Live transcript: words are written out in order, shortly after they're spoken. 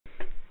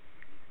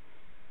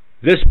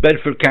This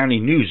Bedford County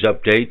News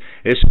Update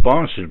is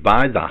sponsored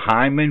by the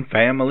Hyman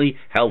Family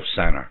Health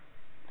Center.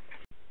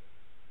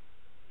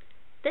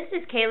 This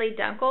is Kaylee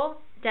Dunkel,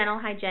 dental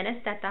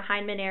hygienist at the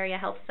Hyman Area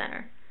Health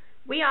Center.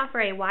 We offer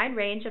a wide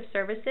range of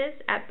services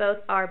at both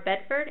our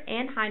Bedford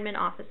and Hyman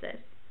offices.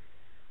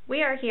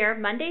 We are here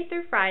Monday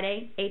through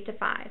Friday, 8 to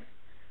 5.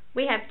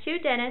 We have 2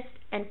 dentists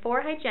and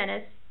 4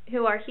 hygienists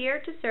who are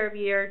here to serve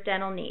your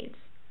dental needs.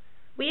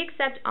 We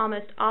accept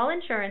almost all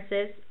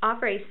insurances,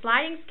 offer a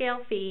sliding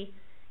scale fee,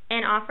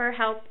 and offer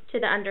help to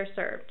the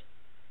underserved.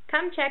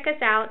 Come check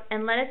us out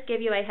and let us give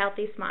you a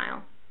healthy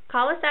smile.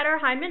 Call us at our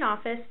Hyman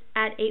office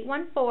at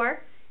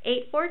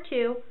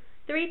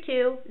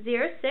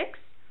 814-842-3206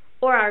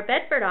 or our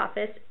Bedford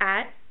office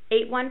at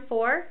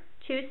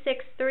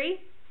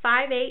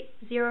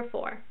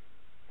 814-263-5804.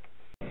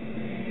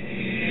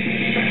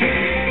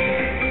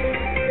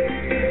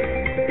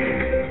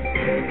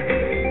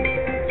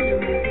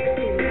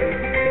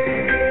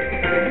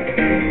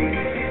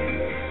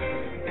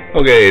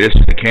 Okay, this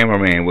is the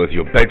cameraman with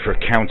your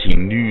Bedford County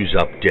News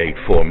Update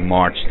for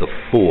March the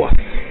 4th.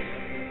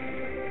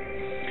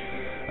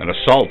 An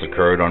assault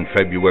occurred on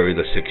February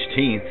the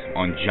 16th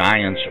on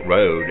Giants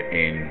Road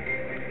in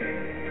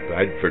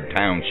Bedford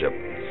Township.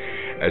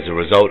 As a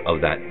result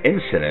of that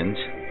incident,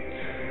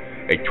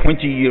 a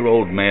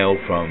 20-year-old male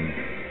from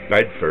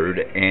Bedford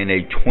and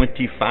a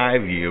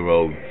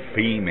 25-year-old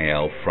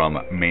female from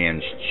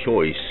Man's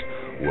Choice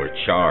were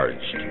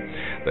charged.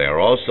 They are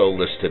also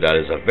listed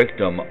as a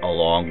victim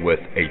along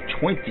with a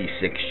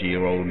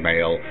 26-year-old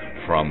male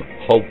from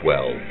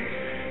Hopewell.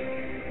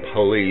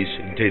 Police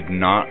did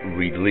not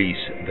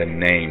release the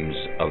names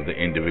of the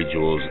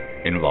individuals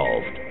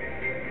involved.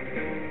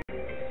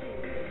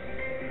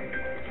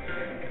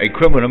 A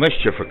criminal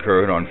mischief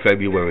occurred on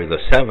February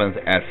the 7th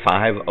at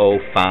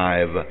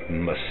 505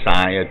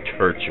 Messiah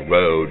Church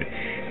Road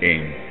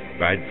in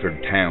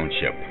Bedford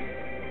Township.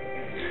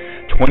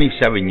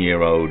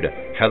 27-year-old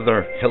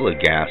Heather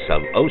Hillegas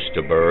of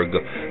Osterberg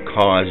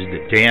caused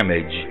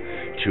damage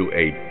to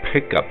a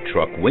pickup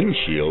truck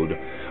windshield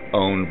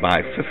owned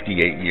by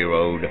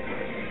 58-year-old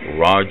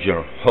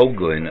Roger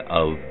Hoagland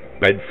of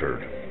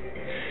Bedford.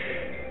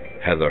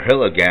 Heather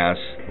Hillegas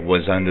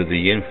was under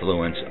the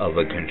influence of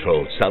a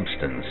controlled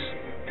substance.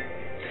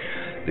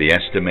 The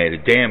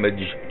estimated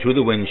damage to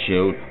the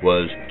windshield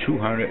was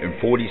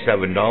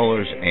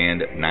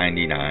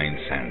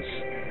 $247.99.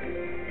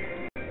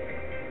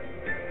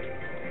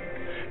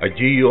 A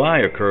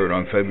DUI occurred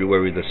on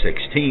February the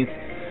 16th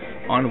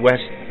on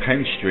West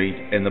Penn Street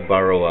in the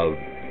borough of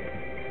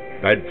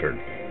Bedford.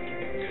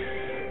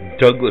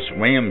 Douglas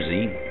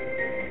Ramsey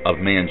of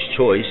Man's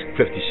Choice,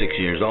 56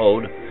 years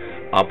old,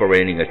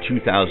 operating a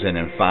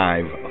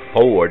 2005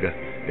 Ford,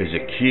 is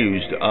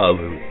accused of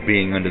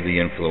being under the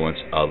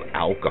influence of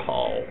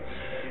alcohol.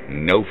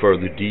 No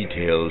further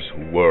details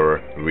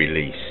were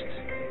released.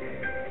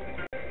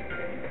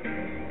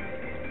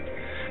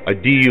 A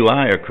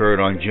DUI occurred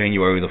on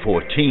January the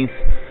 14th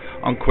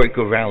on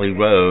Quaker Valley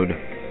Road,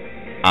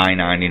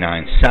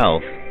 I-99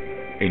 South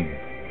in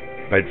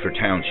Bedford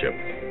Township.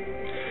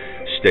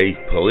 State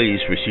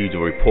police received a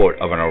report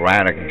of an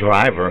erratic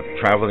driver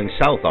traveling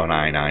south on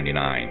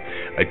I-99.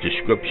 A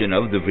description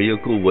of the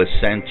vehicle was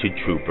sent to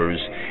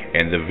troopers,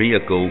 and the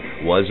vehicle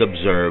was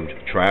observed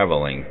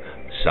traveling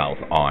south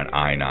on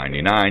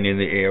I-99 in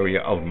the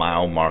area of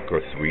mile marker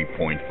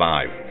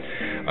 3.5.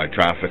 A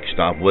traffic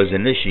stop was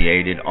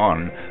initiated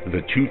on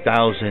the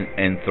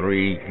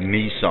 2003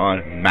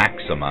 Nissan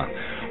Maxima,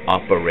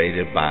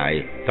 operated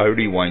by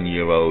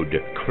 31-year-old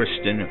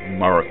Kristen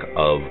Merck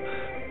of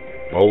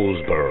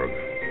Bollesburg.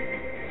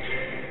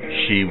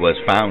 She was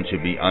found to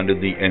be under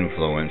the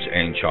influence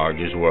and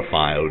charges were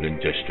filed in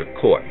district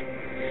court.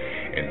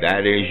 And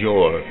that is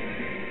your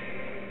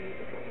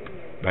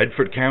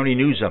Bedford County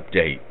News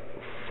Update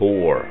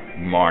for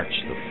March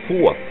the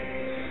 4th.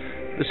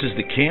 This is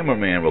the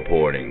cameraman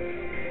reporting.